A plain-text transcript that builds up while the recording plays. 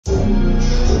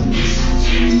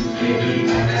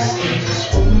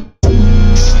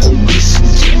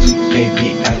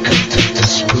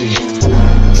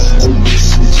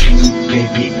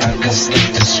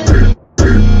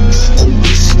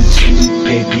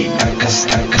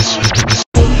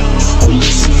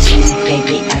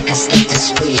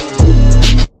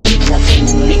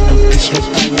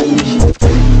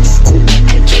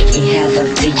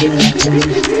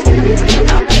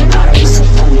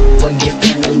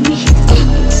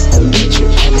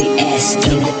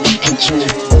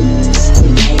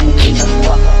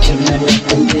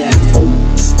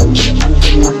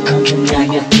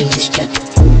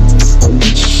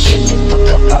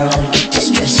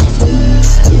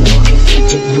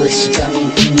was coming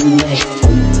in the way.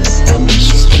 I wish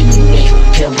you still me,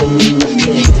 feel when you were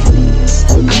good.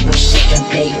 I wish I could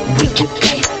play, we could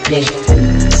play.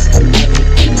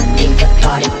 Everything I think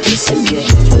about it is so good.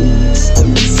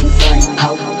 See fun,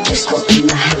 how, just go in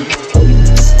my head.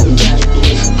 Gotta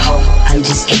live, how, I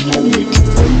just get no it.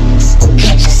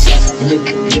 Catch yourself, look,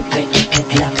 you better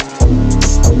get luck.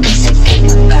 Cause I got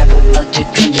a barrel of the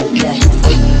green your blood.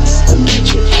 Get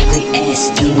your ugly ass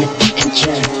in the fucking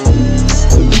chair.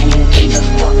 I ain't give a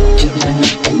fuck, do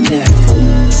nothing there.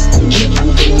 Yeah, I'm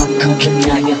in my country,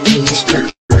 now your feet is stuck.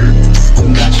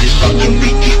 Got this fucking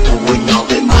beat, doing all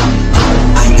that.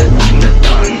 I'm not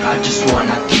done, I just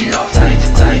wanna get off tight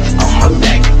on my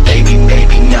back, baby,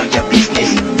 now your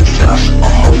business. Stuff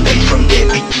on my face from there,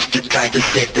 you try to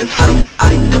set them down. I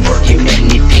don't forgive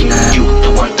anything, you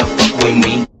don't want to fuck with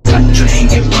me. Got you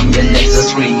hanging from your legs and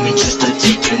screaming just to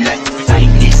take your life. I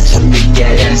need to be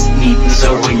that ass, need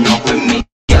so ring up with me.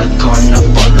 You're gonna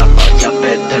fall apart, you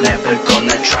better never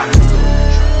gonna try.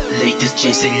 Latest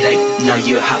change in life, now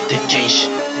you have to change.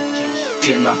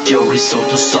 Feel my fury soul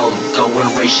to soul,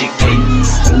 Goin-Rage again.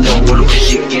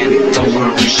 Goin-Rage again,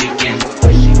 Goin-Rage again.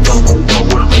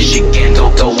 Goin-Rage again,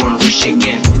 Goin-Rage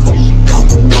again.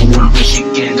 Goin-Rage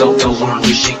again,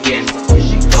 Goin-Rage again.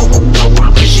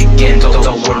 Goin-Rage again,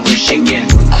 Goin-Rage again.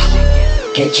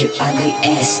 Get your ugly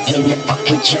ass in the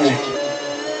fucking chair.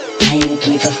 I ain't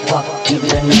give a fuck, give you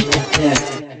another pair.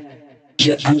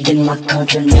 You're under my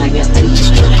control, now your feet is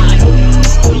stuck.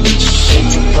 Shut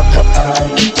the fuck up or I'll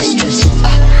get distressed.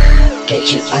 Get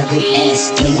your ugly ass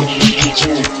in the fucking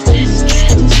chair.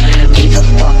 I don't give a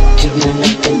fuck, give you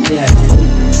another pair.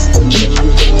 You're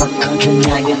under my control,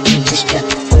 now your feet is stuck.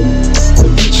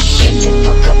 Shut the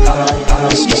fuck up or I'll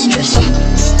get distressed.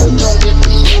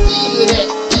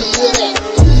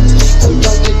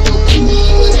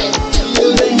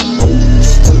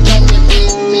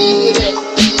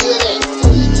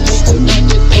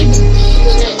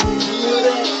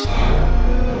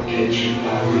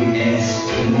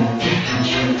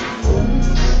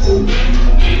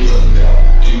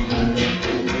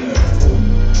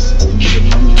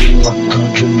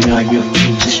 Now your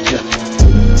feet is stuck.